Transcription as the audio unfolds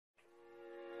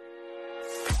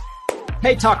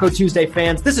Hey, Taco Tuesday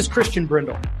fans, this is Christian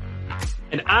Brindle.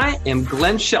 And I am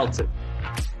Glenn Shelton.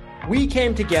 We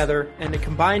came together and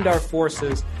combined our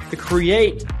forces to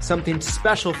create something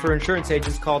special for insurance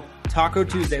agents called Taco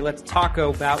Tuesday. Let's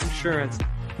taco about insurance.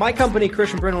 My company,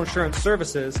 Christian Brindle Insurance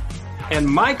Services, and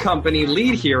my company,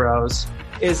 Lead Heroes,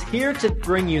 is here to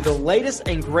bring you the latest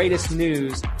and greatest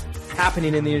news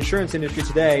happening in the insurance industry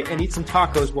today and eat some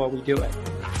tacos while we do it.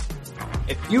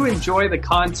 If you enjoy the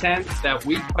content that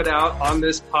we put out on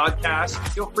this podcast,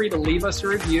 feel free to leave us a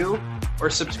review or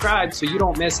subscribe so you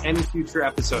don't miss any future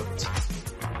episodes.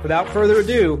 Without further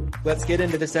ado, let's get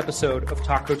into this episode of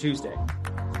Taco Tuesday.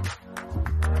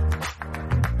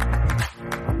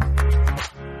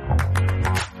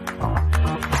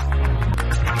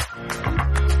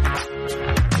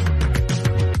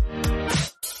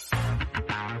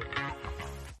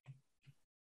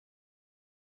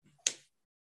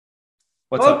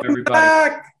 What's up, everybody?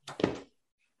 Back.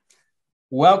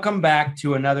 Welcome back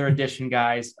to another edition,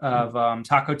 guys, of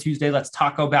Taco Tuesday. Let's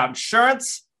taco about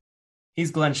insurance.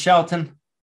 He's Glenn Shelton.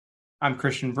 I'm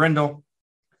Christian Brindle.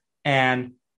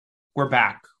 And we're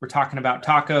back. We're talking about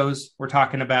tacos. We're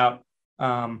talking about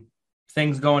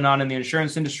things going on in the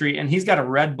insurance industry. And he's got a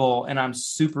Red Bull, and I'm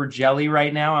super jelly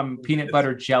right now. I'm peanut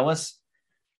butter jealous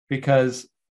because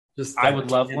I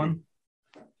would love one.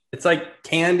 It's like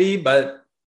candy, but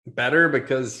better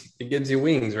because it gives you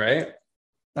wings, right?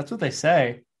 That's what they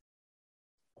say.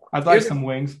 I'd like some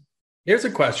wings. Here's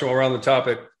a question while we're on the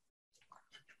topic.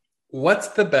 What's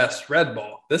the best Red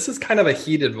Bull? This is kind of a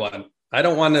heated one. I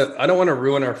don't want to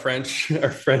ruin our friendship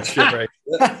right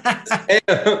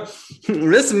now.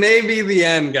 This may be the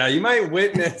end, guy. You might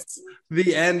witness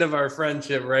the end of our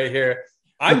friendship right here.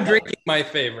 I'm drinking my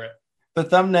favorite. The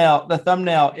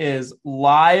thumbnail is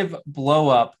live blow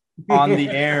up on the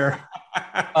air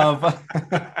of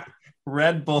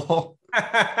Red Bull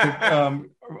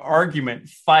argument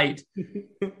fight.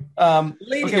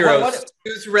 Lead Heroes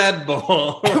choose Red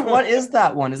Bull. What is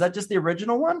that one? Is that just the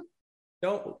original one?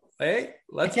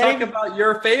 Let's talk about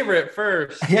your favorite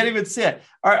first. I can't even see it.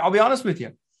 All right, I'll be honest with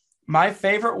you. My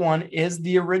favorite one is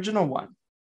the original one.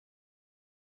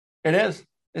 It is.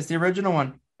 It's the original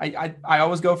one. I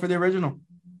always go for the original.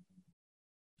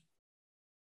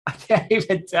 I can't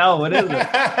even tell. What is it?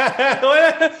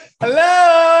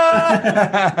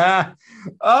 Hello.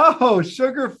 Oh,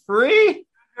 sugar-free?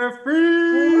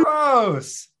 Sugar-free.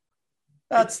 Gross.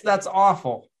 That's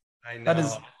awful. I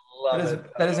know.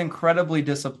 That is incredibly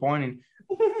disappointing.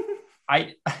 You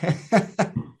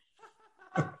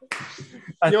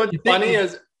know what's funny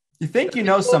is you think you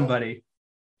know somebody.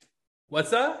 What's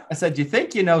that? I said you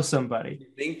think you know somebody. You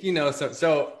think you know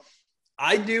so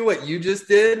I do what you just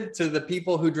did to the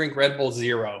people who drink Red Bull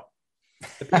Zero.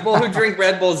 The people who drink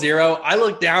Red Bull Zero, I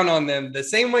look down on them the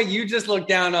same way you just look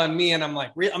down on me. And I'm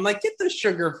like, get the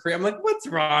sugar free. I'm like, what's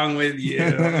wrong with you?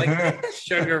 I'm like, get the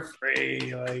sugar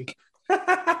free. Like,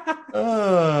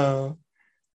 oh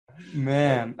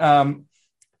man.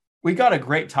 We got a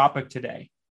great topic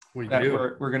today.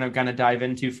 We're going to kind of dive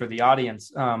into for the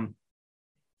audience.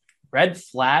 Red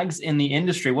flags in the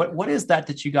industry. What is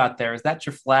that you got there? Is that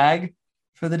your flag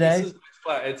for the day?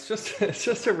 It's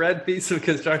just a red piece of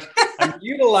construction. I'm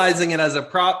utilizing it as a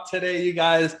prop today, you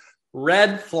guys.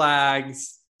 Red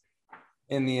flags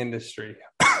in the industry.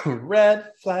 Red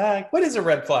flag. What is a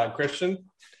red flag, Christian?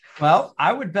 Well,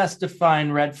 I would best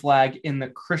define red flag in the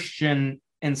Christian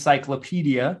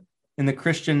encyclopedia, in the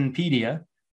Christianpedia,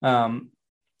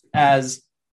 as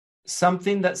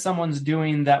something that someone's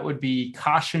doing that would be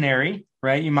cautionary,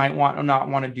 right? You might not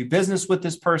want to do business with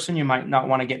this person. You might not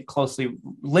want to get closely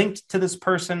linked to this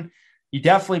person. You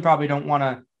definitely probably don't want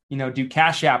to, do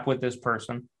Cash App with this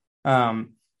person,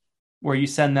 where you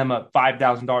send them a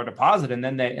 $5,000 deposit, and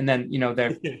then they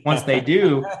once they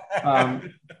do,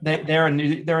 they're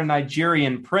a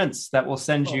Nigerian prince that will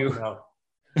send you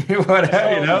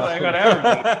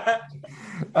whatever.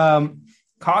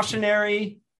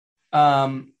 Cautionary,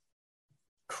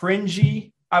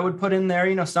 cringy, I would put in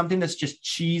there, something that's just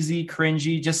cheesy,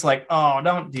 cringy, just like, oh,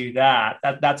 don't do that.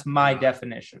 That's my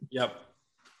definition. Yep.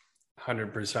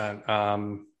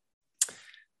 100%.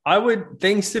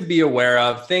 Things to be aware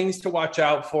of, things to watch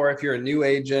out for. If you're a new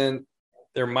agent,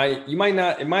 it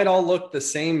might all look the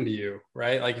same to you,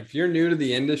 right? Like if you're new to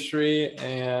the industry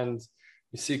and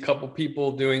you see a couple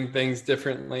people doing things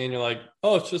differently and you're like,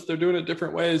 oh, it's just, they're doing it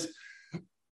different ways.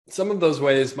 Some of those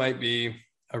ways might be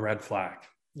a red flag,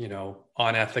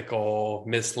 unethical,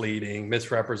 misleading,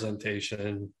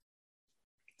 misrepresentation,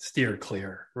 steer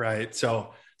clear, right?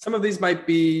 So some of these might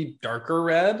be darker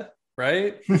red,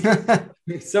 right?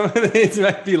 Some of these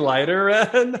might be lighter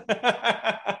red.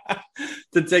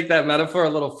 to take that metaphor a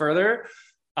little further.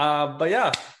 But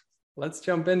yeah, let's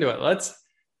jump into it.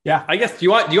 Yeah. I guess, do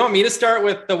you want me to start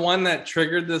with the one that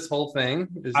triggered this whole thing?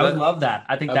 I would love that.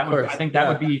 I think that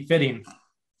would be fitting.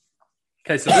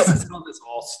 Okay. So this is how this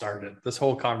all started, this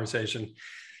whole conversation.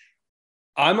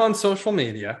 I'm on social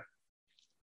media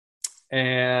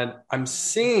and I'm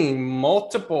seeing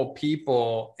multiple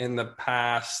people in the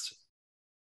past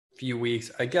few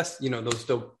weeks. I guess,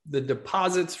 the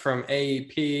deposits from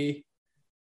AEP,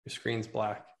 your screen's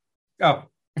black. Oh,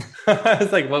 I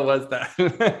was like, what was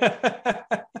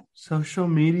that? Social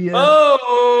media.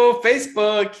 Oh,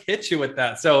 Facebook hit you with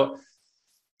that. So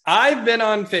I've been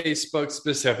on Facebook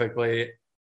specifically,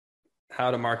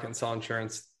 how to market and sell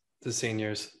insurance to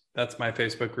seniors. That's my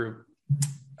Facebook group.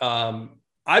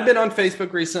 I've been on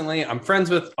Facebook recently. I'm friends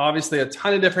with obviously a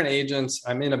ton of different agents.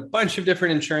 I'm in a bunch of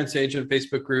different insurance agent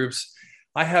Facebook groups.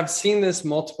 I have seen this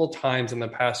multiple times in the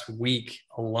past week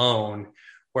alone,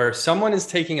 where someone is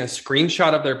taking a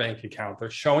screenshot of their bank account.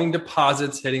 They're showing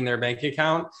deposits hitting their bank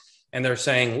account and they're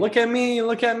saying, look at me,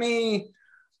 look at me.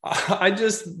 I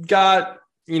just got,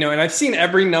 and I've seen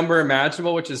every number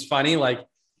imaginable, which is funny. Like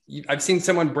I've seen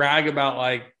someone brag about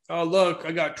like, oh, look,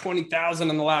 I got 20,000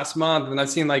 in the last month. And I've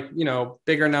seen like,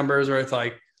 bigger numbers where it's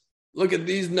like, look at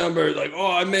these numbers. Like, oh,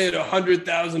 I made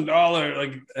 $100,000.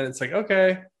 Like, and it's like,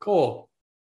 okay, cool.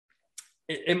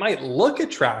 It might look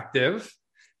attractive.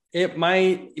 It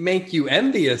might make you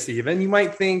envious even. You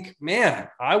might think, man,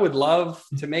 I would love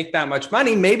to make that much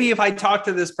money. Maybe if I talk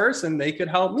to this person, they could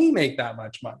help me make that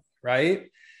much money, right?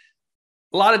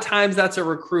 A lot of times that's a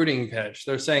recruiting pitch.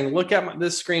 They're saying, look at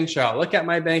this screenshot, look at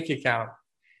my bank account.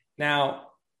 Now,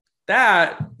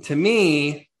 that to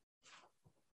me,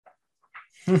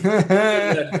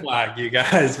 red flag, you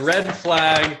guys, red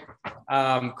flag.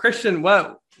 Christian,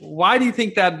 why do you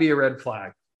think that'd be a red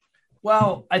flag?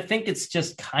 Well, I think it's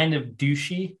just kind of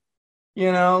douchey,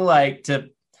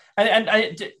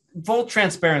 full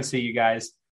transparency, you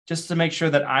guys, just to make sure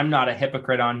that I'm not a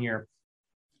hypocrite on here.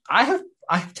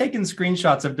 I've taken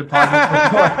screenshots of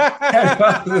deposits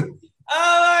before.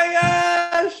 Oh my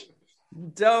gosh.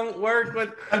 Don't work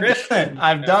with Christian.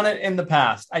 I've done it in the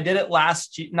past. I did it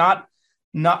last year.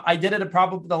 I did it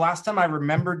probably the last time I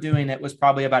remember doing it was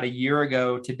probably about a year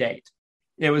ago to date.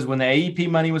 It was when the AEP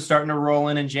money was starting to roll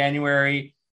in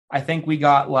January. I think we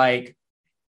got like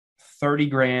 30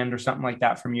 grand or something like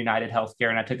that from United Healthcare.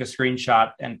 And I took a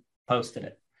screenshot and posted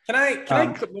it. Hang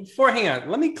on,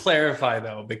 let me clarify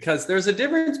though, because there's a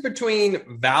difference between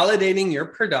validating your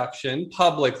production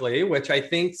publicly, which I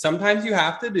think sometimes you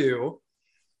have to do,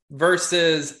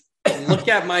 versus look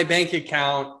at my bank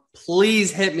account.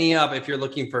 Please hit me up if you're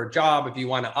looking for a job, if you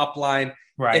want to upline.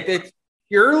 Right. If it's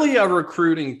purely a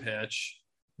recruiting pitch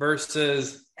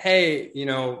versus, hey,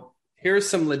 here's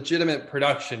some legitimate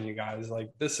production, you guys.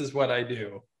 Like, this is what I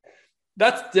do.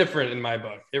 That's different in my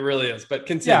book. It really is. But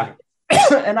continue. Yeah.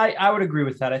 And I would agree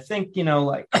with that. I think,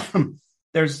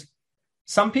 there's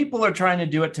some people are trying to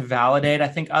do it to validate. I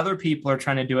think other people are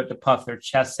trying to do it to puff their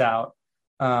chests out.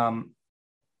 I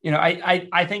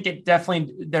think it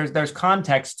definitely, there's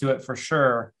context to it for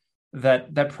sure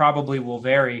that probably will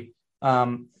vary.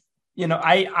 I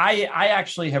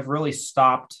actually have really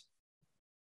stopped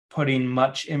putting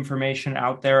much information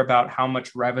out there about how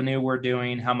much revenue we're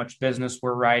doing, how much business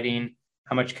we're writing,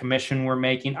 how much commission we're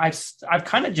making. I've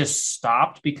kind of just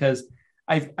stopped because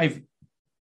I've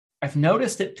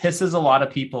noticed it pisses a lot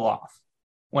of people off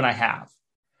when I have.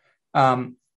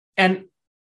 And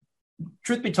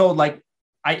truth be told, like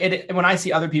when I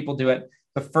see other people do it,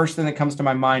 the first thing that comes to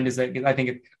my mind is that I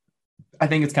think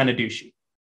it's kind of douchey,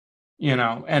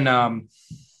 and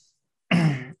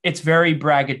it's very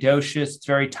braggadocious. It's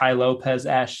very Tai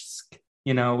Lopez-esque,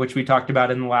 which we talked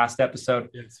about in the last episode.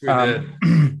 Yes, we did.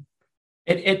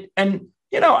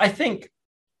 I think,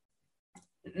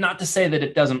 not to say that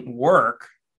it doesn't work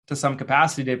to some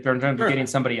capacity in terms of getting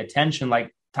somebody attention.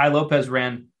 Like Tai Lopez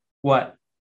ran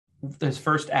his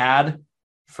first ad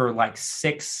for like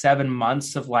 6-7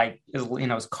 months of like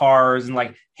his cars and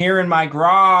like here in my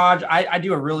garage. I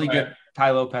do a really good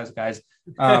Tai Lopez, guys.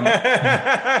 But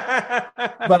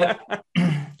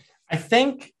I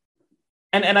think,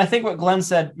 and I think what Glenn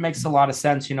said makes a lot of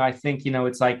sense. I think,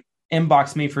 it's like,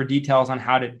 inbox me for details on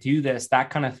how to do this, that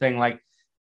kind of thing. Like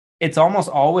it's almost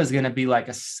always going to be like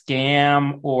a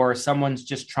scam or someone's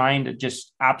just trying to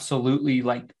just absolutely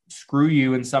like screw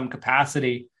you in some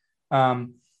capacity.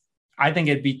 I think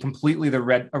it'd be completely a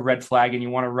red flag and you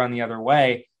want to run the other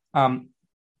way.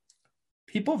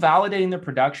 People validating their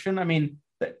production. I mean,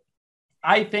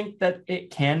 I think that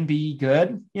it can be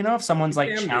good, if someone's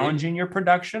like challenging your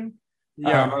production.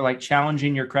 or like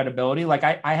challenging your credibility. Like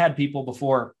I had people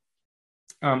before,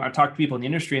 I talked to people in the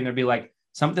industry and they'd be like,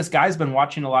 this guy's been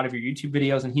watching a lot of your YouTube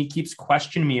videos and he keeps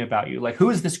questioning me about you. Like, who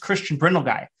is this Christian Brindle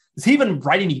guy? Is he even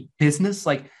writing any business?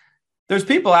 Like, there's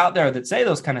people out there that say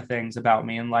those kind of things about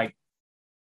me. And like,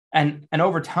 and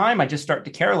over time, I just start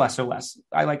to care less or less.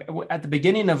 I like at the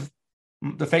beginning of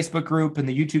the Facebook group and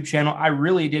the YouTube channel, I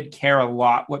really did care a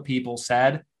lot what people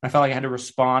said. I felt like I had to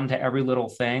respond to every little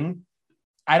thing.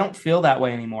 I don't feel that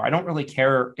way anymore. I don't really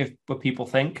care what people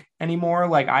think anymore.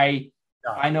 Like I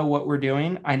know what we're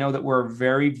doing. I know that we're a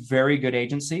very, very good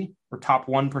agency. We're top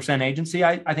 1% agency,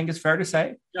 I think it's fair to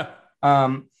say.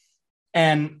 Yeah.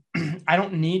 And I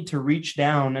don't need to reach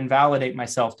down and validate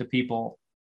myself to people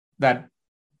that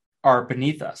are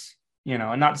beneath us,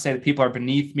 and not to say that people are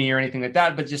beneath me or anything like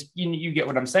that, but just, you get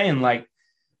what I'm saying? Like,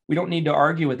 we don't need to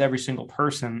argue with every single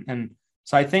person. And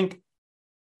so I think,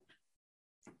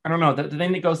 I don't know, the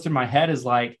thing that goes through my head is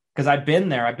like, because I've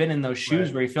been in those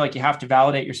shoes where you feel like you have to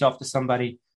validate yourself to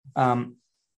somebody.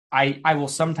 I will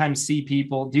sometimes see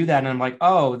people do that and I'm like,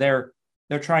 oh, they're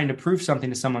trying to prove something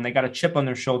to someone. They got a chip on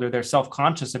their shoulder. They're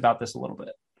self-conscious about this a little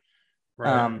bit.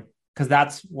 Right. Because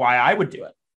that's why I would do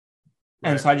it.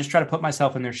 Right. And so I just try to put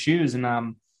myself in their shoes. And I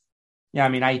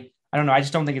mean, I don't know. I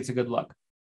just don't think it's a good look.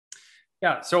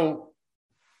 Yeah. So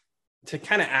to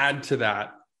kind of add to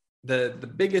that,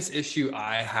 the biggest issue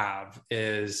I have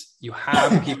is you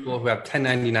have people who have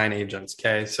 1099 agents.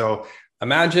 Okay. So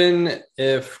imagine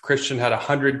if Christian had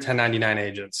 100 1099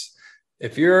 agents.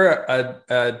 If you're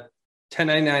a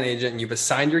 1099 agent and you've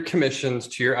assigned your commissions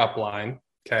to your upline,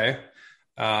 okay,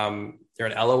 you're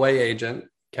an LOA agent,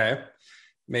 okay,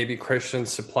 maybe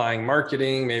Christian's supplying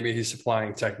marketing, maybe he's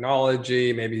supplying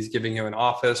technology, maybe he's giving you an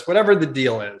office, whatever the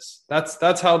deal is.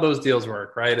 That's how those deals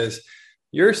work, right? Is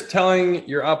you're telling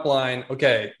your upline,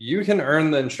 okay, you can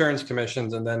earn the insurance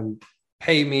commissions and then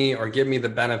pay me or give me the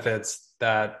benefits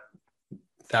that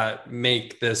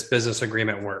make this business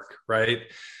agreement work, right?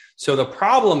 So the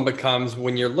problem becomes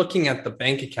when you're looking at the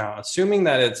bank account, assuming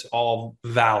that it's all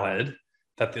valid,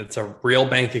 that it's a real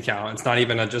bank account. It's not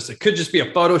even it could just be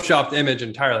a photoshopped image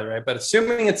entirely, right? But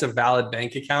assuming it's a valid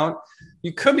bank account,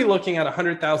 you could be looking at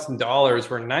 $100,000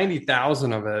 where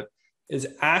 90,000 of it is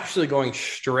actually going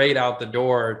straight out the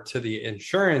door to the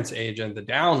insurance agent, the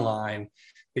downline,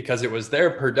 because it was their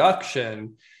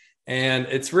production. And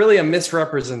it's really a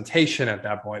misrepresentation at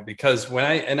that point, because when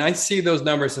I see those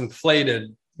numbers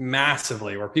inflated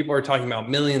massively, where people are talking about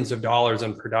millions of dollars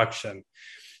in production,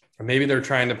 or maybe they're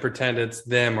trying to pretend it's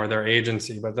them or their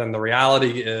agency, but then the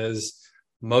reality is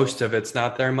most of it's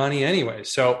not their money anyway.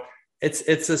 So it's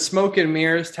a smoke and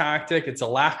mirrors tactic. It's a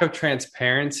lack of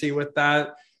transparency with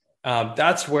that.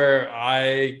 That's where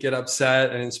I get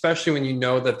upset. And especially when you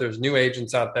know that there's new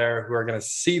agents out there who are going to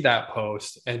see that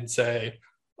post and say,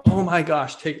 oh my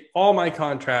gosh, take all my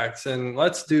contracts and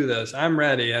let's do this. I'm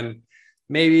ready. And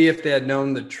maybe if they had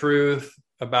known the truth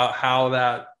about how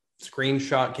that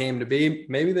screenshot came to be,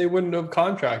 maybe they wouldn't have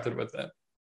contracted with it.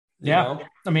 Yeah.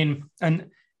 I mean, and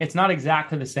it's not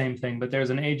exactly the same thing, but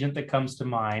there's an agent that comes to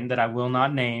mind that I will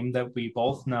not name, that we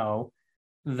both know,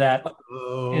 that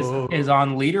is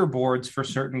on leaderboards for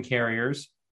certain carriers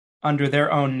under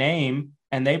their own name,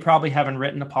 and they probably haven't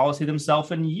written a policy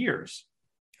themselves in years.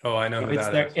 Oh, I know who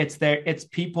that is. It's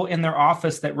people in their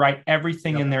office that write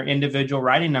everything in their individual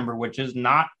writing number, which is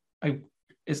not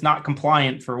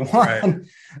compliant for one.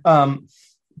 Right.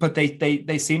 But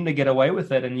they seem to get away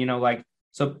with it. And,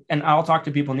 so, and I'll talk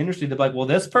to people in the industry. They're like, well,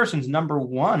 this person's number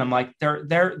one. I'm like,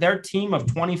 their team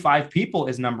of 25 people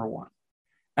is number one.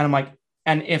 And I'm like,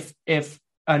 and if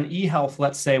an eHealth,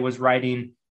 let's say, was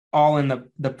writing all in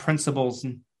the principal's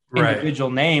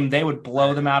individual name, they would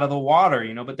blow them out of the water,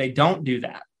 but they don't do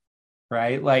that.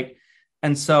 Right. Like,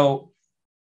 and so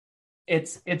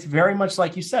it's very much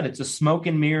like you said, it's a smoke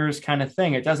and mirrors kind of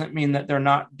thing. It doesn't mean that they're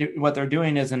not what they're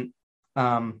doing isn't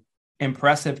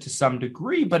impressive to some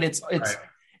degree, but it's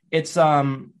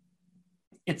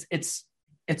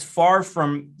far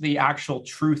from the actual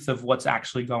truth of what's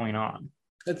actually going on.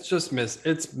 It's just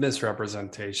it's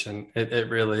misrepresentation. It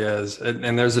really is.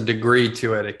 And there's a degree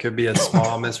to it. It could be a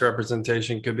small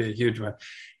misrepresentation, could be a huge one.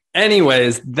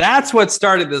 Anyways, that's what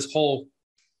started this whole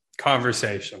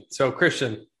conversation. So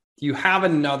Christian, do you have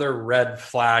another red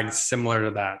flag similar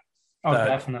to that? Oh,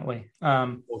 definitely.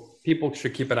 People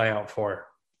should keep an eye out for.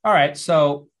 All right.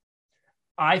 So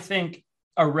I think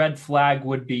a red flag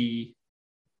would be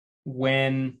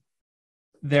when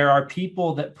there are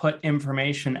people that put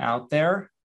information out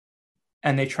there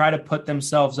and they try to put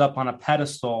themselves up on a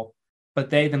pedestal, but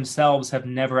they themselves have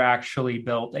never actually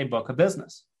built a book of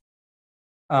business.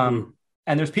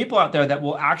 And there's people out there that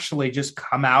will actually just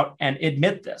come out and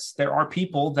admit this. There are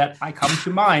people that I come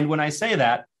to mind when I say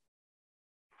that.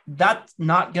 That's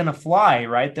not going to fly,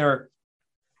 right?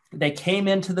 They came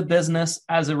into the business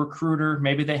as a recruiter.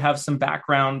 Maybe they have some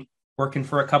background working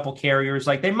for a couple carriers.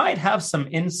 Like they might have some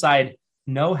inside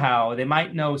know-how. They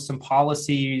might know some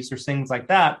policies or things like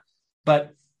that,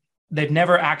 but they've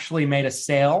never actually made a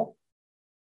sale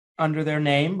under their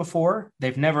name before.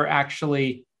 They've never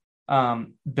actually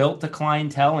built a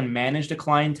clientele and managed a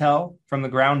clientele from the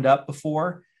ground up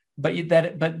before, but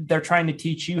they're trying to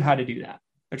teach you how to do that.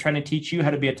 They're trying to teach you how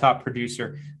to be a top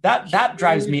producer. That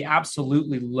drives me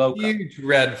absolutely loco. Huge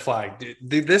red flag, dude.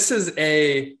 This is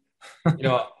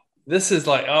this is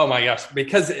like, oh my gosh,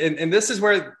 because and this is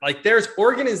where like there's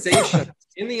organizations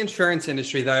in the insurance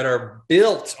industry that are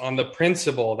built on the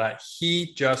principle that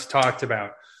he just talked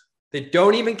about. They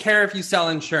don't even care if you sell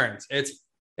insurance.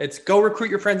 It's go recruit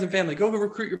your friends and family. Go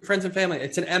recruit your friends and family.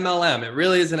 It's an MLM. It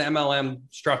really is an MLM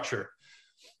structure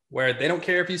where they don't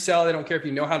care if you sell. They don't care if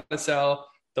you know how to sell.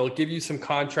 They'll give you some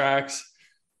contracts.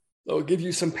 They'll give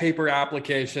you some paper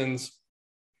applications.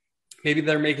 Maybe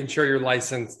they're making sure you're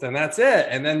licensed and that's it.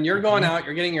 And then you're going out,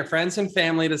 you're getting your friends and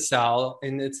family to sell,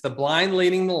 and it's the blind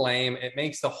leading the lame. It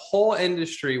makes the whole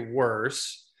industry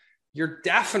worse. You're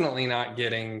definitely not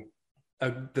getting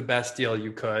the best deal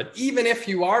you could, even if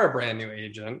you are a brand new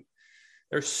agent.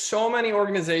 There's so many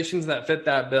organizations that fit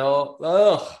that bill.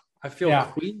 Ugh, I feel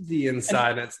queasy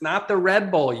inside. It's not the Red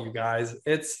Bull, you guys.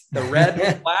 It's the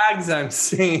red flags I'm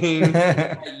seeing.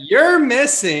 You're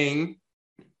missing.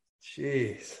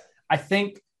 Jeez. I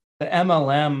think the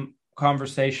MLM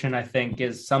conversation, I think,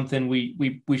 is something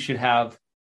we should have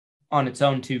on its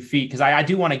own 2 feet, because I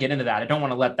do want to get into that. I don't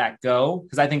want to let that go,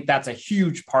 because I think that's a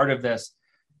huge part of this.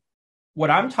 What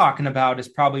I'm talking about is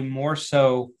probably more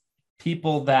so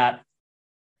people that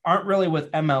aren't really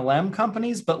with MLM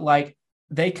companies, but like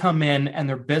they come in and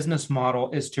their business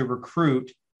model is to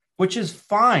recruit, which is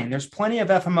fine. There's plenty of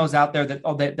FMOs out there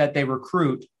that they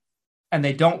recruit and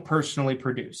they don't personally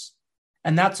produce.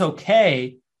 And that's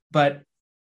okay. But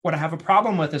what I have a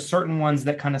problem with is certain ones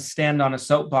that kind of stand on a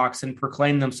soapbox and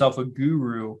proclaim themselves a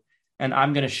guru, and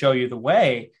I'm going to show you the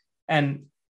way. And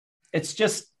it's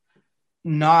just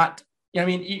not, I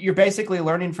mean, you're basically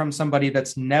learning from somebody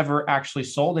that's never actually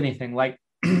sold anything. Like,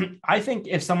 I think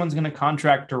if someone's going to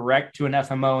contract direct to an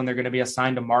FMO and they're going to be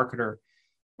assigned a marketer,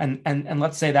 and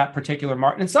let's say that particular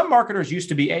market, and some marketers used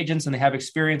to be agents and they have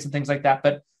experience and things like that,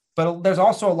 but there's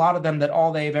also a lot of them that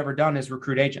all they've ever done is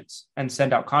recruit agents and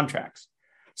send out contracts.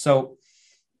 So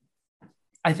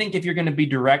I think if you're going to be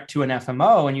direct to an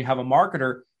FMO and you have a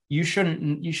marketer, you should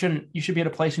be at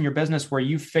a place in your business where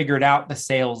you figured out the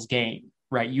sales game,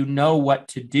 right? You know what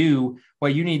to do.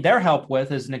 What you need their help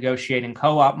with is negotiating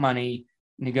co-op money,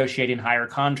 negotiating higher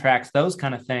contracts, those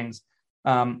kind of things.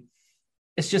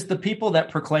 It's just the people that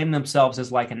proclaim themselves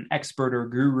as like an expert or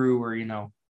guru,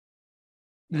 or,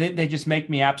 they just make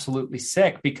me absolutely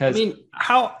sick, because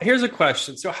here's a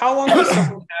question. So how long does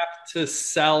someone have to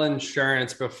sell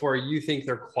insurance before you think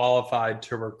they're qualified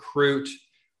to recruit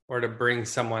or to bring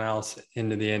someone else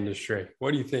into the industry?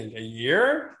 What do you think? A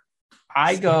year?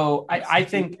 I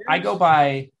think I go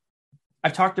by,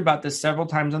 I've talked about this several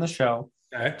times on the show.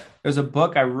 Okay. There's a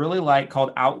book I really like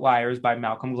called Outliers by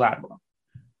Malcolm Gladwell.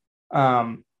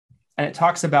 And it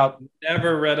talks about...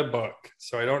 Never read a book,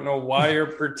 so I don't know why you're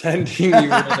pretending you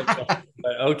read a book.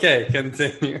 But okay,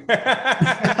 continue.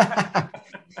 The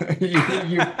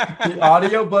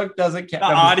audiobook doesn't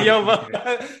count.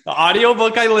 The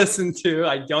audiobook I listened to.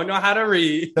 I don't know how to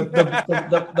read.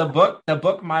 The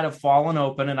book might have fallen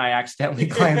open and I accidentally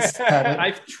glanced at it.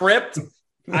 I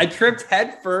tripped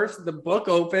head first. The book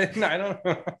opened. I don't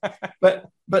know.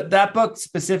 But that book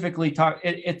specifically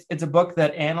it's a book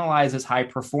that analyzes high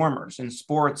performers in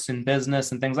sports and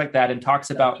business and things like that, and talks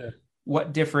about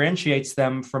what differentiates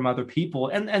them from other people.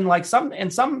 And like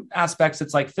in some aspects,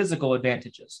 it's like physical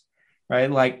advantages, right?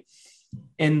 Like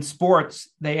in sports,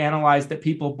 they analyze that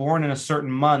people born in a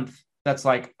certain month, that's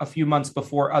like a few months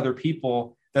before other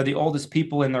people, they're the oldest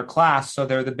people in their class. So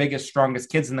they're the biggest, strongest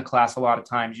kids in the class a lot of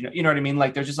times, you know what I mean?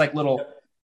 Like there's just like little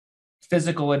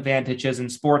physical advantages in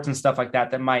sports and stuff like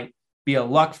that might be a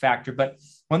luck factor. But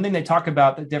one thing they talk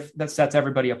about that sets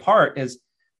everybody apart is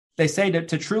they say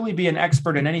to truly be an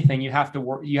expert in anything, you have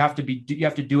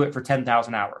to do it for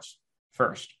 10,000 hours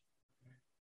first.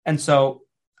 And so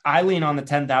I lean on the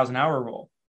 10,000 hour rule.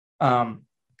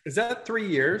 Is that 3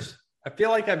 years? I feel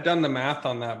like I've done the math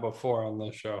on that before on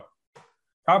this show.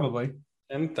 Probably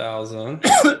 10,000.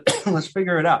 Let's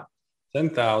figure it out.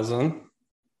 10,000.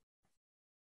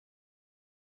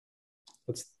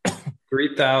 That's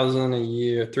 3,000 a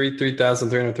year,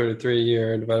 3,333 a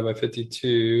year divided by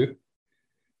 52,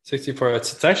 64.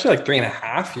 It's actually like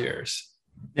 3.5 years.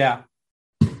 Yeah.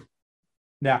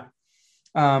 Yeah.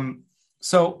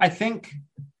 So I think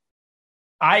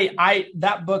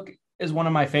that book is one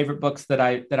of my favorite books that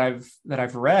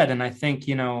I've read. And I think,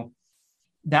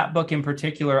 that book in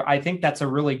particular, I think that's a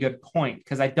really good point,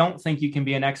 because I don't think you can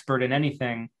be an expert in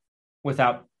anything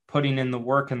without putting in the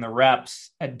work and the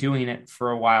reps at doing it for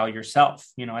a while yourself.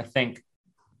 I think,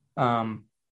 and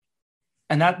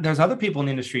that there's other people in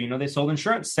the industry, they sold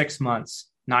insurance 6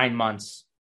 months, 9 months,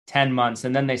 10 months,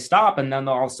 and then they stop, and then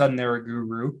all of a sudden they're a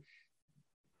guru.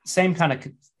 Same kind of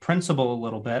principle a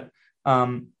little bit.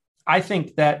 I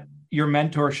think that your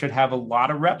mentor should have a lot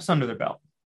of reps under their belt.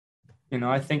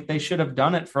 I think they should have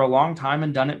done it for a long time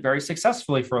and done it very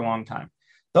successfully for a long time.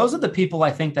 Those are the people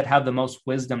I think that have the most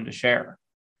wisdom to share.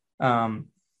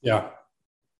 Yeah.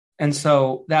 And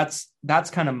so that's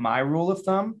kind of my rule of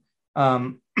thumb.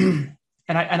 And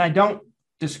I don't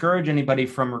discourage anybody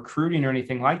from recruiting or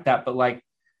anything like that, but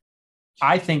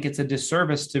I think it's a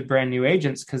disservice to brand new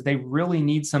agents because they really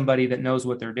need somebody that knows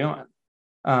what they're doing.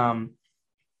 And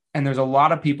there's a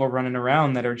lot of people running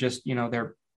around that are just,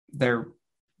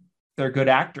 they're good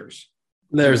actors.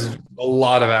 There's a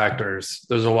lot of actors.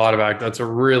 That's a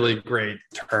really great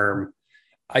term.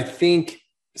 I think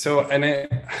so. And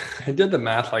I did the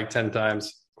math like 10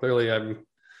 times. Clearly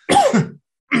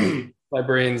my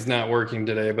brain's not working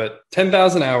today, but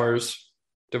 10,000 hours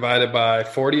divided by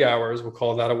 40 hours, we'll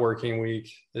call that a working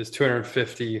week, is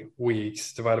 250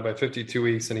 weeks divided by 52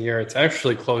 weeks in a year. It's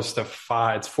actually close to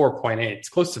 5. It's 4.8. It's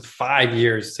close to 5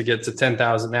 years to get to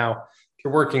 10,000. Now, if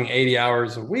you're working 80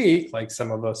 hours a week, like some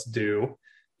of us do,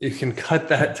 you can cut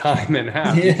that time in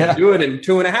half. Yeah. You can do it in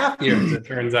 2.5 years, it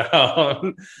turns out.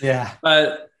 Yeah.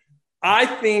 But I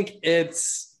think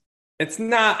it's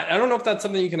not, I don't know if that's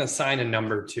something you can assign a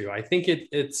number to. I think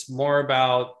it's more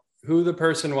about who the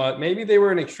person was. Maybe they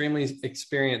were an extremely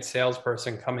experienced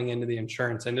salesperson coming into the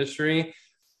insurance industry,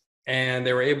 and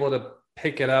they were able to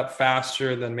pick it up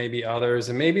faster than maybe others.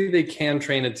 And maybe they can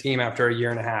train a team after a year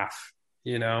and a half.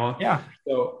 Yeah.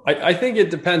 So I think it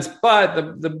depends.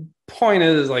 But the point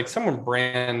is, someone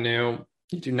brand new,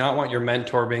 you do not want your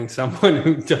mentor being someone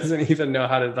who doesn't even know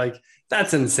how to,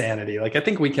 that's insanity. I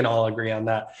think we can all agree on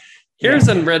that. Here's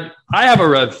I have a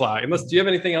red flag. Do you have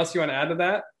anything else you want to add to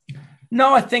that?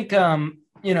 No, I think, you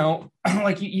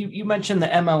mentioned the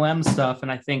MLM stuff,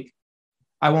 and I think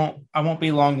I won't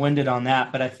be long-winded on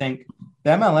that, but I think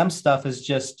the MLM stuff is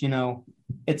just,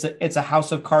 it's a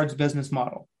house of cards business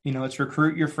model. It's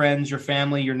recruit your friends, your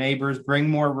family, your neighbors, bring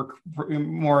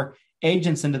more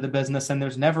agents into the business. And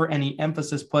there's never any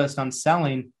emphasis placed on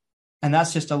selling. And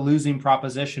that's just a losing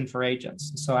proposition for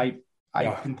agents. So I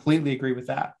completely agree with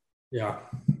that. Yeah,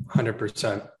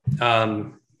 100%.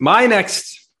 My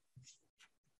next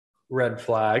red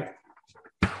flag.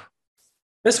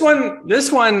 This one,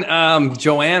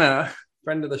 Joanna,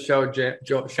 friend of the show,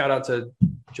 shout out to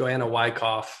Joanna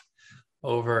Wyckoff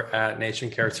over at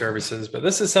Nation Care Services. But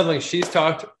this is something she's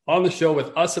talked on the show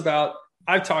with us about.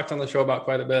 I've talked on the show about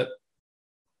quite a bit.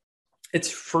 It's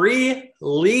free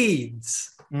leads.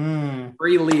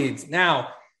 Free leads. Now,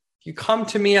 you come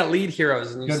to me at Lead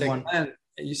Heroes and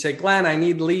you say, Glenn, I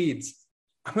need leads.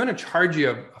 I'm going to charge you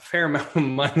a fair amount of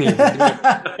money.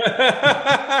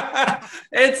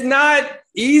 It's not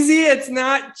easy. It's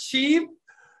not cheap.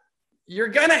 You're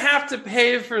going to have to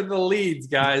pay for the leads,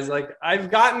 guys.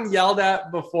 I've gotten yelled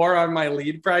at before on my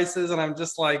lead prices, and I'm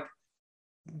just like,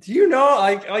 do you know,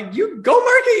 you go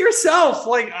market yourself.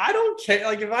 I don't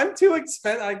care. If I'm too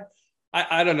expensive,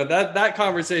 I don't know. That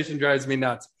conversation drives me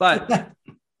nuts. But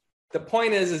the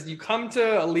point is you come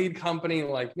to a lead company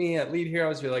like me at Lead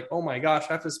Heroes, you're like, oh my gosh,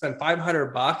 I have to spend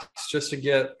 $500 just to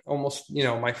get almost,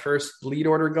 my first lead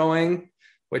order going,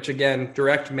 which again,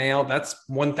 direct mail, that's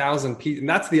 1,000 pieces. And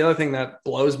that's the other thing that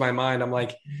blows my mind. I'm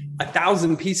like,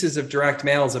 1,000 pieces of direct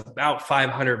mail is about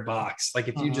 $500.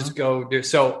 If you just go do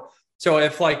so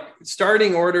if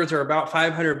starting orders are about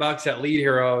 $500 at Lead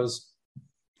Heroes,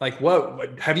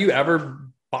 what have you ever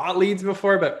bought leads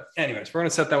before? But anyways, we're going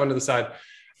to set that one to the side.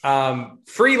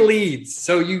 Free leads.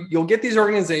 So you'll get these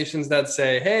organizations that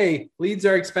say, hey, leads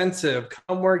are expensive.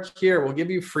 Come work here. We'll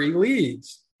give you free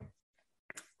leads.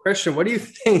 Christian, what do you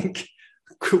think?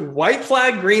 White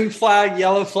flag, green flag,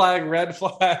 yellow flag, red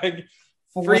flag,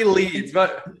 free leads,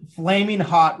 but flaming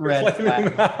hot red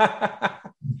flag.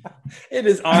 It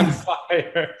is on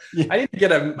fire. Yeah. I need to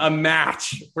get a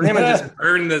match. We're going to just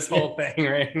burn this whole thing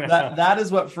right now. That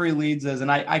is what free leads is.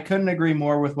 And I couldn't agree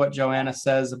more with what Joanna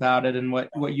says about it and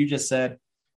what you just said.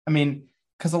 I mean,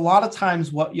 because a lot of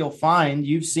times what you'll find,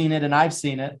 you've seen it and I've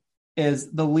seen it,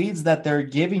 is the leads that they're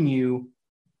giving you,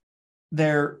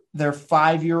 they're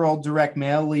 5-year-old direct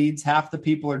mail leads. Half the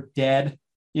people are dead,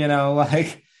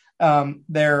 like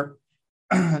they're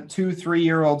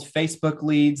 2-3-year-old Facebook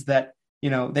leads that,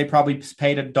 they probably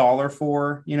paid $1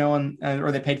 for,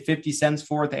 or they paid 50 cents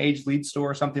for at the Age Lead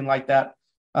store or something like that.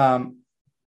 Now,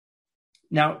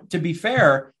 to be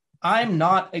fair, I'm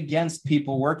not against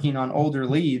people working on older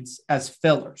leads as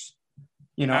fillers.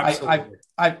 I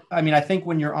think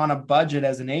when you're on a budget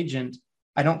as an agent,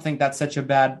 I don't think that's such a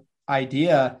bad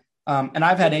idea. And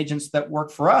I've had agents that work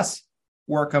for us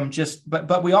work them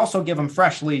but we also give them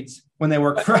fresh leads when they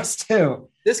work for us too.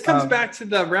 This comes back to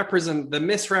the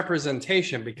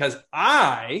misrepresentation, because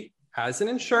I, as an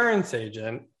insurance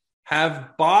agent,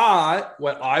 have bought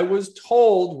what I was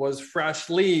told was fresh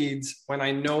leads when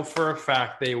I know for a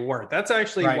fact they weren't. That's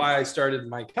actually why I started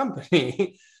my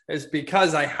company, is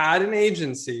because I had an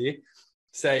agency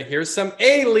say, here's some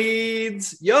A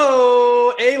leads.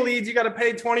 Yo, A leads, you got to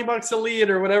pay $20 a lead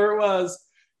or whatever it was.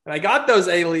 And I got those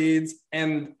A leads,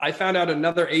 and I found out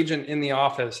another agent in the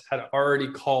office had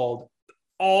already called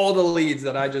all the leads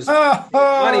that I just paid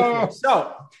money for.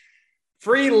 So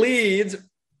free leads,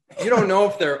 you don't know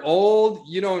if they're old.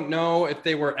 You don't know if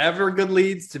they were ever good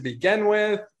leads to begin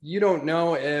with. You don't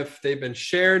know if they've been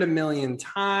shared 1 million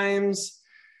times.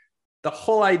 The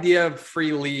whole idea of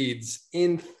free leads,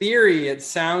 in theory, it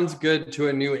sounds good to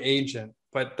a new agent,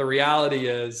 but the reality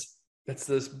is it's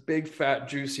this big, fat,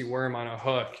 juicy worm on a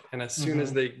hook. And as soon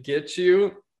as they get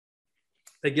you,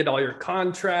 they get all your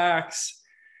contracts,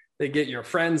 they get your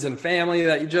friends and family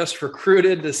that you just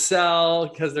recruited to sell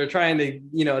because they're trying to,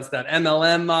 it's that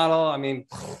MLM model. I mean,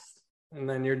 and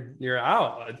then you're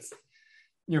out.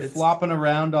 You're flopping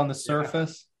around on the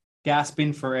surface,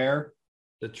 gasping for air.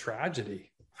 The tragedy.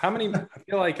 I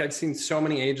feel like I've seen so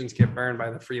many agents get burned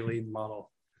by the free lead model.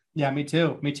 Yeah, me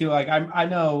too. Like I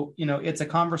know, it's a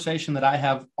conversation that I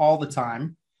have all the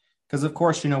time because of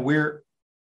course,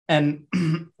 when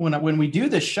we do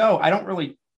this show, I don't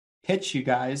really pitch you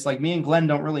guys. Like me and Glenn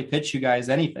don't really pitch you guys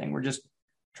anything. We're just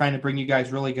trying to bring you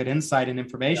guys really good insight and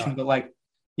information. Yeah. But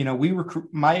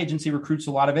my agency recruits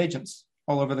a lot of agents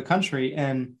all over the country,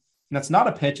 and that's not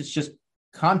a pitch. It's just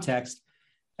context.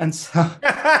 And so,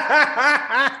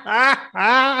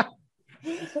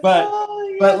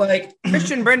 but like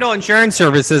Christian Brindle Insurance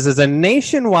Services is a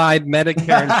nationwide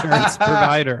Medicare insurance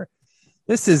provider.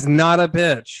 This is not a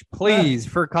pitch. Please,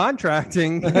 for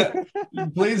contracting,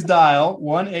 please dial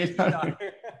 1-800.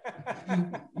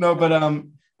 No,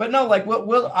 but no, like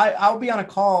I'll be on a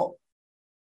call.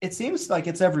 It seems like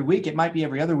it's every week. It might be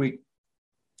every other week,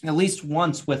 at least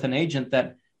once, with an agent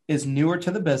that is newer to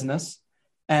the business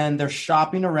and they're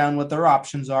shopping around what their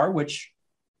options are, which,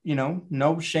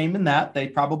 no shame in that. They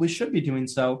probably should be doing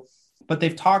so, but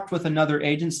they've talked with another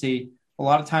agency. A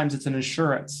lot of times it's an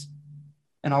insurance,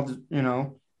 and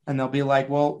and they'll be like,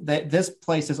 well, this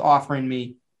place is offering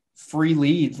me free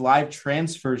leads, live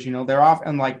transfers, they're off.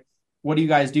 And like, what do you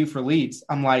guys do for leads?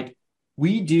 I'm like,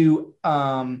 we do.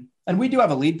 And we do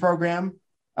have a lead program.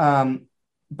 But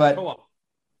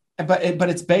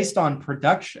it's based on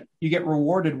production. You get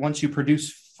rewarded once you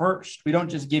produce first. We don't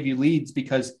just give you leads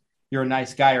because you're a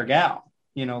nice guy or gal,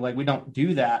 we don't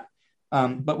do that.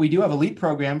 But we do have a lead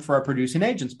program for our producing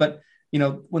agents. But,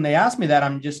 when they ask me that,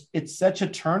 it's such a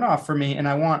turnoff for me. And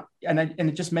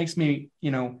it just makes me,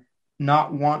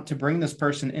 not want to bring this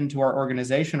person into our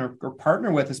organization or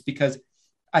partner with us, because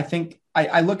I think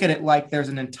I look at it like there's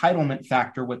an entitlement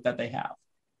factor with that they have.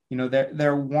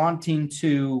 They're wanting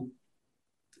to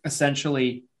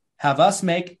essentially have us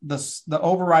make the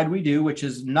override we do, which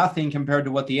is nothing compared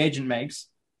to what the agent makes,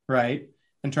 right,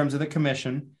 in terms of the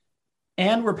commission,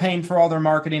 and we're paying for all their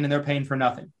marketing and they're paying for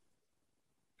nothing.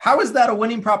 How is that a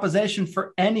winning proposition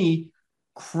for any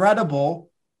credible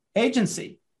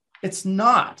agency? It's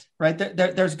not, right?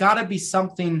 There's got to be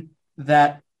something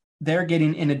that they're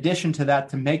getting in addition to that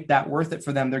to make that worth it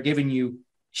for them. They're giving you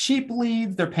cheap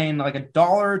leads. They're paying like $1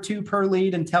 or $2 per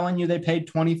lead and telling you they paid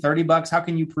 $20, $30. How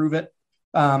can you prove it?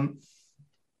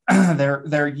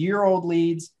 They're year-old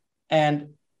leads. And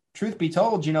truth be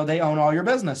told, they own all your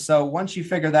business. So once you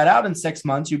figure that out in 6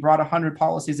 months, you brought 100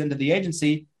 policies into the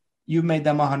agency, you've made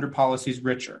them 100 policies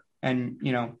richer, and,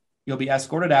 you'll be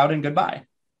escorted out and goodbye.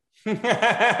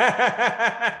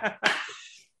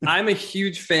 I'm a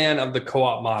huge fan of the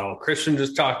co-op model. Christian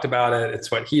just talked about it.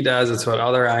 It's what he does. It's what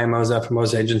other IMOs,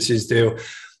 FMOs agencies do,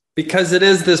 because it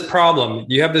is this problem.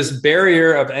 You have this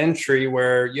barrier of entry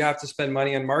where you have to spend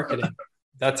money on marketing.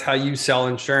 That's how you sell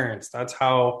insurance. That's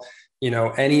how,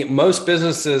 most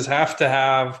businesses have to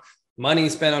have money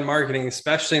spent on marketing,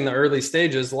 especially in the early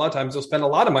stages. A lot of times you'll spend a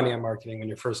lot of money on marketing when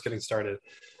you're first getting started.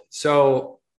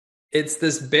 So it's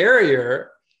this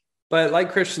barrier. But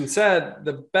like Christian said,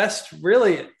 the best,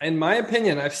 really, in my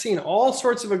opinion, I've seen all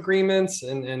sorts of agreements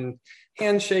and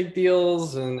handshake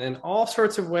deals and all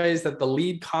sorts of ways that the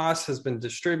lead cost has been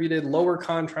distributed, lower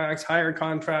contracts, higher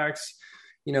contracts,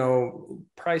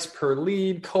 price per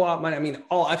lead, co-op money. I mean,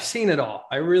 I've seen it all.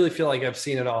 I really feel like I've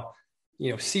seen it all,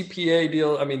 CPA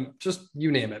deal. I mean, just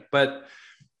you name it. But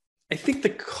I think the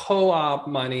co-op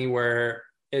money where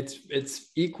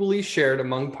it's equally shared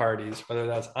among parties, whether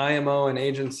that's IMO and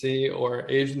agency or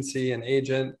agency and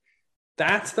agent,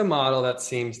 that's the model that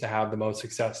seems to have the most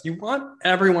success. You want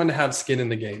everyone to have skin in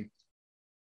the game.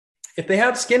 If they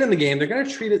have skin in the game, they're going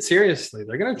to treat it seriously.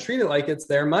 They're going to treat it like it's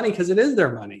their money because it is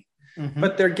their money. Mm-hmm.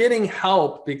 But they're getting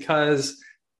help because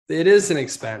it is an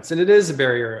expense and it is a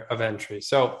barrier of entry.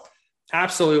 So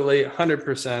absolutely,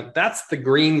 100%. That's the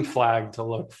green flag to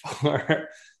look for.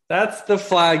 That's the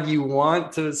flag you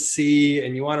want to see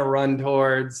and you want to run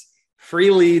towards. Free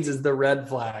leads is the red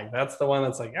flag. That's the one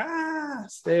that's like,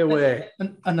 stay away.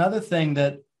 Another thing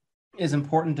that is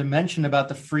important to mention about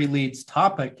the free leads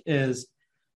topic is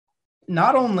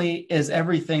not only is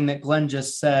everything that Glenn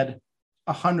just said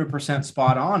 100%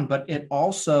 spot on, but it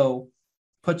also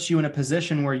puts you in a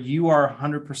position where you are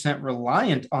 100%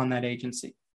 reliant on that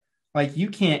agency. Like you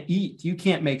can't eat, you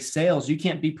can't make sales, you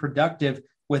can't be productive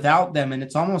without them. And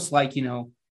it's almost like,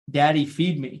 daddy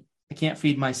feed me. I can't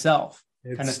feed myself.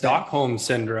 It's kind of Stockholm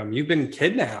syndrome. You've been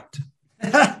kidnapped.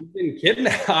 You've been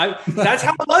kidnapped. That's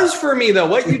how it was for me though.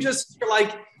 What you just, you're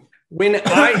like, when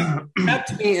I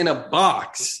kept me in a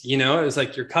box, it was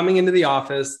like, you're coming into the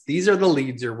office. These are the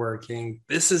leads you're working.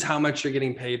 This is how much you're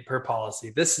getting paid per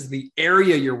policy. This is the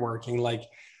area you're working. Like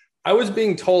I was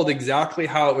being told exactly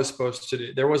how it was supposed to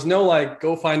do. There was no like,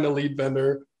 go find the lead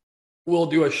vendor. We'll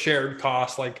do a shared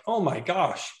cost. Like, oh my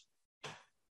gosh.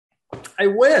 I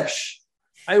wish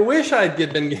I'd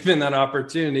been given that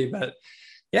opportunity, but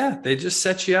yeah, they just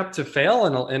set you up to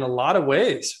fail in a lot of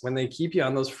ways when they keep you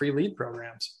on those free lead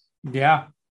programs. Yeah,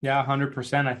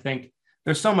 100%. I think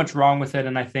there's so much wrong with it.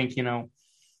 And I think,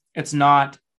 it's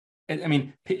not, I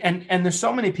mean, and there's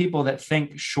so many people that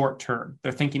think short term.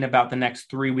 They're thinking about the next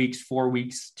 3 weeks, 4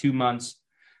 weeks, 2 months.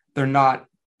 They're not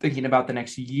thinking about the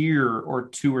next year or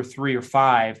 2 or 3 or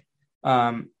 5.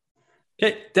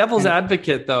 Okay, devil's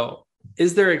advocate though,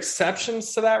 is there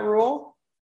exceptions to that rule?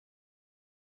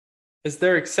 Is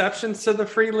there exceptions to the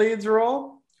free leads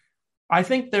rule? I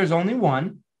think there's only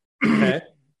one. Okay.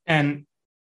 And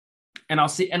we'll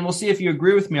see if you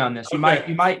agree with me on this. You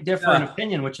might differ in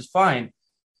opinion, which is fine.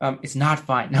 It's not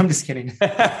fine. No, I'm just kidding.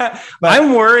 But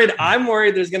I'm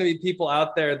worried there's going to be people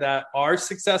out there that are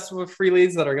successful with free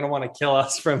leads that are going to want to kill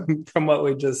us from what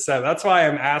we just said. That's why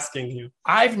I'm asking you.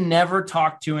 I've never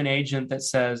talked to an agent that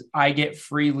says I get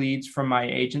free leads from my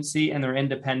agency and they're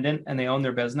independent and they own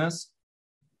their business.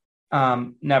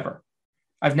 Never.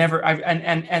 I've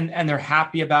they're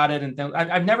happy about it. And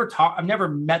I've never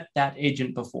met that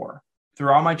agent before.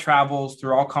 Through all my travels,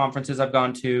 through all conferences I've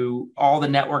gone to, all the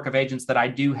network of agents that I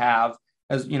do have,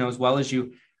 as well as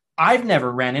you, I've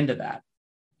never ran into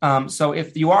that. So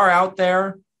if you are out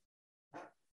there,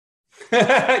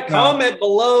 comment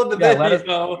below the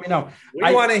video. Let me know.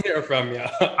 We want to hear from you.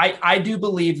 I do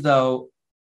believe though,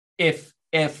 if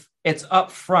it's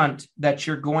upfront that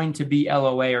you're going to be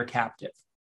LOA or captive,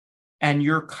 and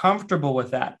you're comfortable with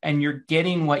that and you're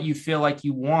getting what you feel like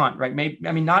you want, right?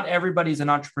 Not everybody's an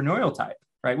entrepreneurial type,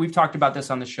 right? We've talked about this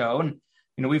on the show and,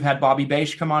 we've had Bobby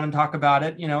Beisch come on and talk about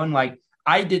it, and like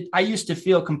I used to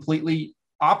feel completely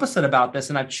opposite about this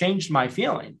and I've changed my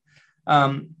feeling.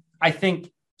 I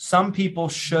think some people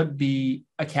should be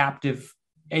a captive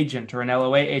agent or an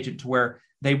LOA agent to where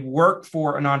they work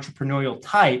for an entrepreneurial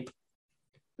type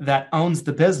that owns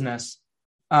the business.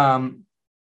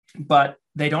 But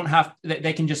they don't have,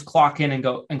 they can just clock in and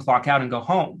go and clock out and go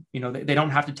home. They don't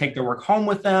have to take their work home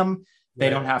with them. They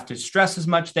don't have to stress as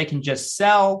much. They can just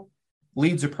sell.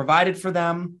 Leads are provided for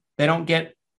them. They don't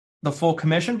get the full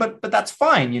commission, but that's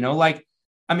fine.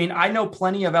 I know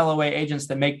plenty of LOA agents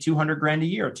that make $200,000 a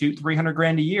year,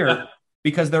 $300,000 a year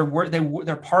because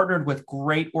they're partnered with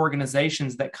great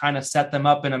organizations that kind of set them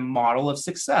up in a model of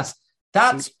success.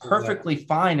 That's perfectly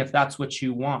fine if that's what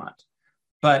you want.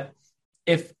 But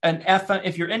if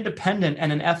you're independent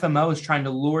and an FMO is trying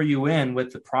to lure you in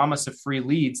with the promise of free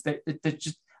leads, that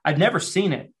just, I've never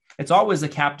seen it. It's always a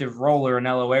captive role or an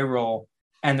LOA role,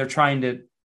 and they're trying to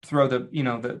throw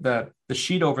the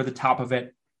sheet over the top of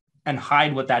it and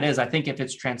hide what that is. I think if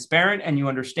it's transparent and you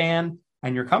understand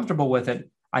and you're comfortable with it,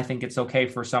 I think it's okay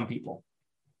for some people.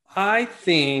 I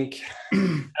think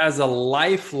as a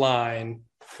lifeline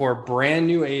for brand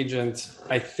new agents,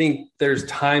 I think there's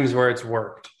times where it's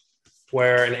worked,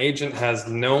 where an agent has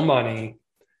no money,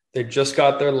 they just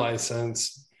got their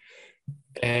license,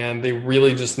 and they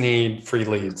really just need free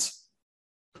leads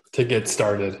to get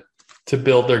started, to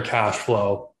build their cash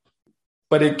flow.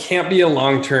 But it can't be a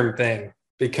long-term thing,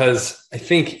 because I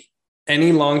think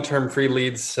any long-term free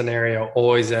leads scenario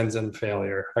always ends in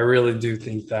failure. I really do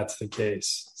think that's the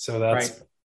case. So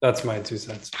that's my 2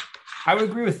 cents. I would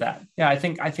agree with that. Yeah, I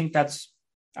think that's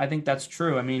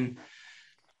true. I mean,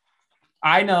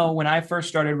 I know when I first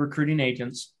started recruiting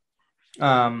agents,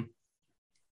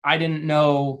 I didn't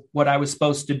know what I was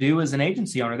supposed to do as an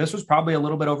agency owner. This was probably a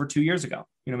little bit over 2 years ago,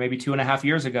 maybe 2.5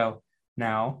 years ago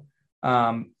now.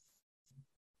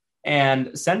 And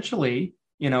essentially,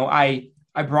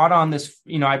 I brought on this,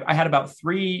 I had about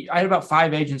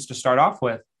 5 agents to start off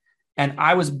with, and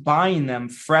I was buying them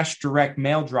fresh direct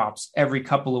mail drops every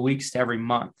couple of weeks to every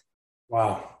month.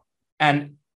 Wow.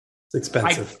 And it's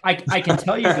expensive. I can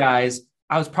tell you guys,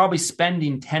 I was probably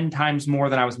spending 10 times more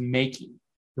than I was making.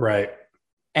 Right.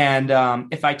 And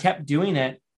if I kept doing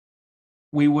it,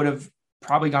 we would have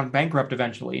probably gone bankrupt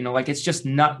eventually. It's just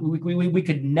not, we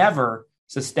could never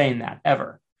sustain that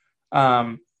ever.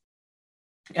 And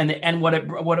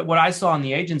what I saw in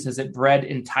the agents is it bred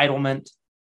entitlement,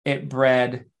 it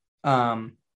bred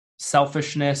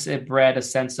selfishness, it bred a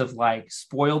sense of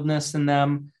spoiledness in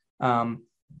them.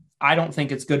 I don't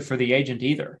think it's good for the agent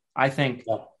either. I think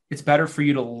it's better for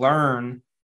you to learn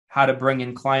how to bring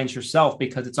in clients yourself,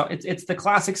 because it's the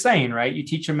classic saying, right? You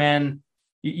teach a man,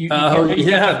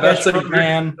 that's a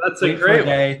great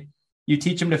one. You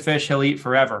teach him to fish, he'll eat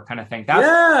forever, kind of thing.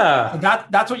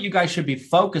 That's what you guys should be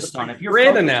focused on. If you're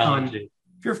great analogy.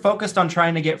 If you're focused on